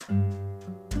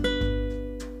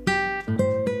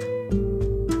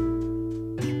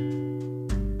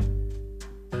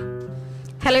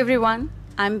Hello everyone,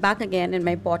 I'm back again in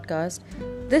my podcast.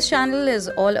 This channel is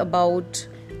all about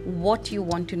what you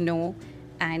want to know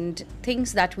and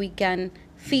things that we can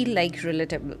feel like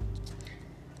relatable.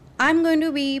 I'm going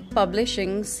to be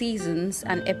publishing seasons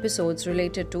and episodes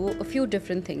related to a few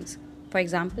different things. For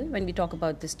example, when we talk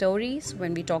about the stories,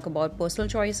 when we talk about personal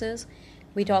choices,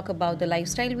 we talk about the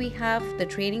lifestyle we have, the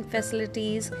training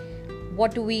facilities,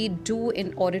 what do we do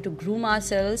in order to groom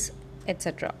ourselves,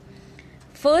 etc.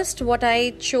 First, what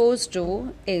I chose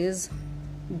to is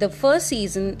the first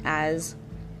season as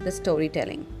the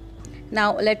storytelling.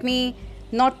 Now, let me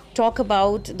not talk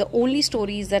about the only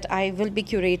stories that I will be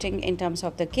curating in terms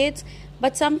of the kids,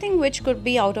 but something which could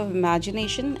be out of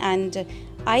imagination. And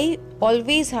I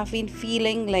always have been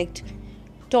feeling like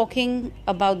talking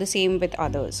about the same with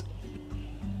others.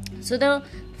 So the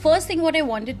first thing what I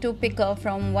wanted to pick up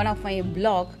from one of my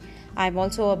blog, I'm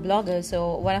also a blogger,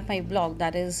 so one of my blog,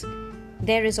 that is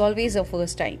There Is Always a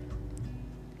First Time.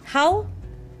 How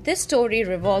this story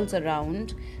revolves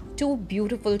around two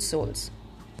beautiful souls.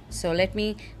 So let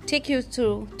me take you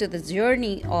through to the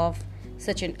journey of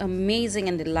such an amazing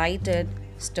and delighted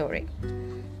story.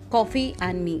 Coffee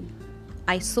and me.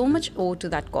 I so much owe to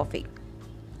that coffee.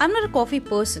 I'm not a coffee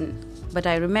person, but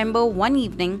I remember one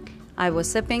evening I was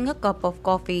sipping a cup of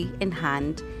coffee in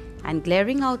hand and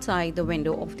glaring outside the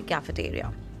window of the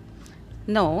cafeteria.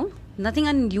 No, nothing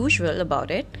unusual about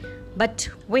it, but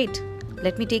wait,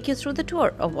 let me take you through the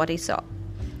tour of what I saw.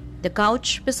 The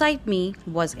couch beside me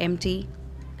was empty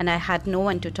and I had no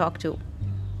one to talk to.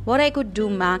 What I could do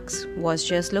max was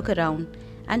just look around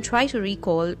and try to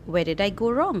recall where did I go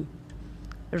wrong.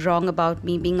 Wrong about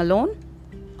me being alone?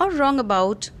 Or wrong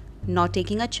about not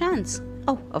taking a chance?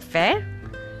 Oh, affair?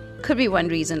 Could be one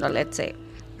reason, or let's say.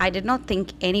 I did not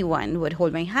think anyone would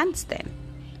hold my hands then.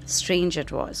 Strange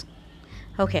it was.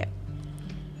 Okay,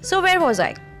 so where was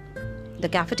I? The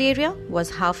cafeteria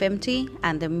was half empty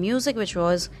and the music which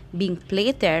was being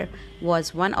played there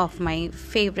was one of my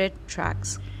favorite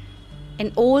tracks.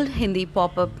 An old Hindi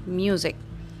pop-up music,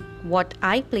 what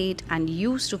I played and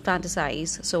used to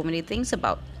fantasize so many things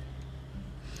about.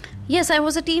 Yes, I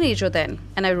was a teenager then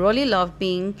and I really loved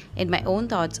being in my own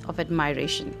thoughts of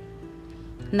admiration.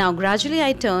 Now gradually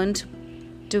I turned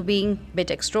to being a bit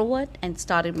extrovert and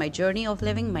started my journey of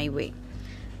living my way.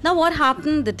 Now what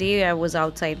happened the day I was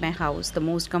outside my house, the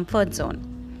most comfort zone?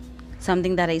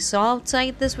 Something that I saw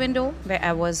outside this window where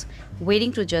I was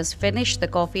waiting to just finish the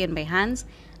coffee in my hands.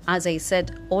 As I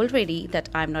said already that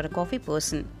I'm not a coffee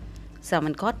person.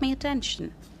 Someone caught my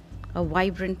attention. A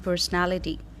vibrant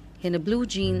personality in a blue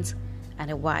jeans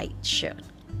and a white shirt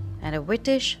and a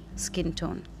whitish skin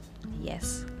tone.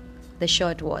 Yes, the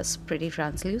shirt was pretty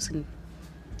translucent.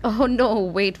 Oh no,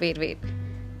 wait.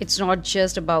 It's not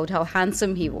just about how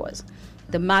handsome he was.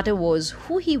 The matter was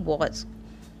who he was.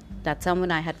 That's someone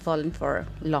I had fallen for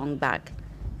long back.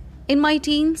 In my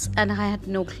teens, and I had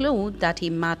no clue that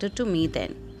he mattered to me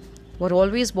then. What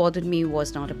always bothered me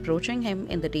was not approaching him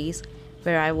in the days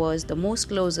where I was the most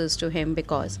closest to him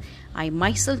because I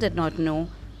myself did not know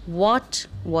what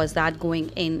was that going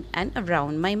in and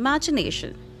around my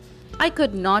imagination. I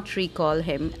could not recall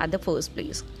him at the first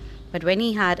place. But when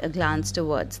he had a glance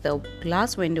towards the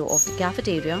glass window of the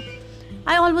cafeteria,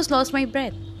 I almost lost my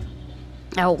breath.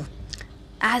 Oh,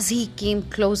 as he came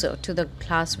closer to the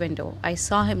glass window, I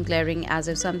saw him glaring as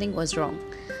if something was wrong.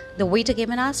 The waiter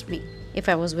came and asked me if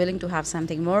I was willing to have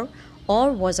something more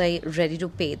or was I ready to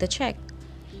pay the check.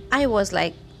 I was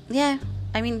like,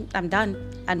 I'm done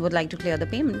and would like to clear the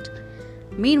payment.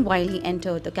 Meanwhile, he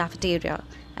entered the cafeteria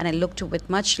and I looked with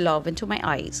much love into my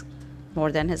eyes. More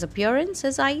than his appearance,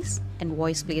 his eyes and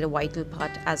voice played a vital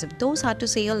part as if those had to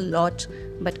say a lot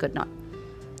but could not.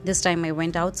 This time I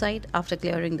went outside after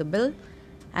clearing the bill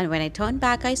and when I turned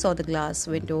back I saw the glass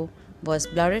window was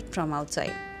blurred from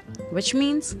outside, which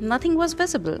means nothing was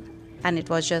visible and it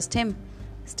was just him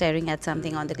staring at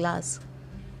something on the glass.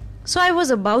 So I was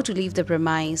about to leave the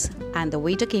premise and the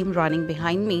waiter came running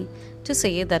behind me to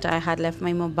say that I had left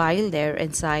my mobile there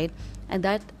inside and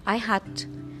that I had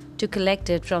to collect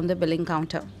it from the billing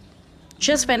counter.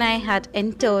 Just when I had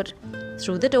entered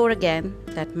through the door again,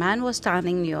 that man was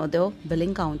standing near the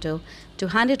billing counter to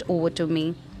hand it over to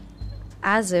me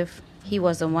as if he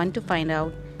was the one to find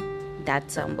out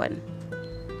that someone.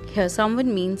 Here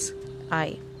someone means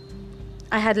I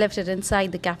had left it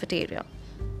inside the cafeteria.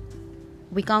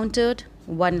 We counted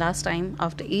one last time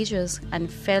after ages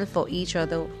and fell for each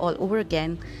other all over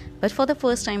again, but for the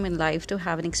first time in life to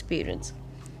have an experience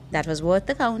that was worth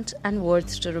the count and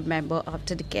worth to remember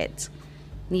after decades.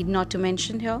 Need not to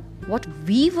mention here what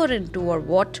we were into or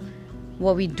what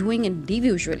were we doing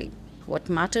individually. What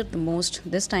mattered the most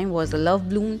this time was the love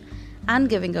bloom and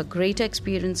giving a greater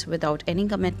experience without any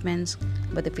commitments,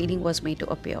 but the feeling was made to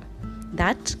appear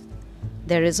that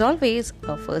there is always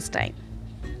a first time.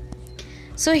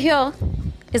 So, here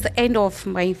is the end of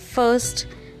my first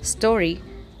story,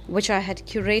 which I had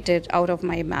curated out of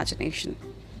my imagination.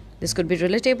 This could be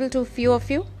relatable to a few of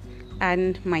you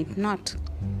and might not.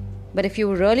 But if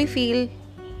you really feel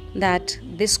that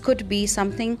this could be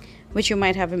something which you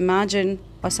might have imagined,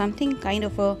 or something kind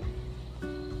of a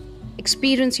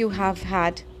experience you have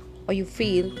had, or you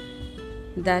feel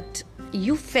that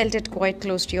you felt it quite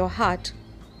close to your heart,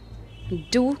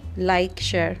 do like,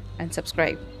 share and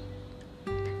subscribe.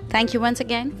 Thank you once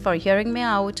again for hearing me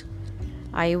out.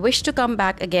 I wish to come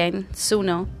back again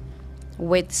sooner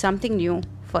with something new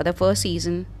for the first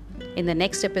season in the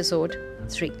next episode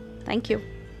 3. Thank you.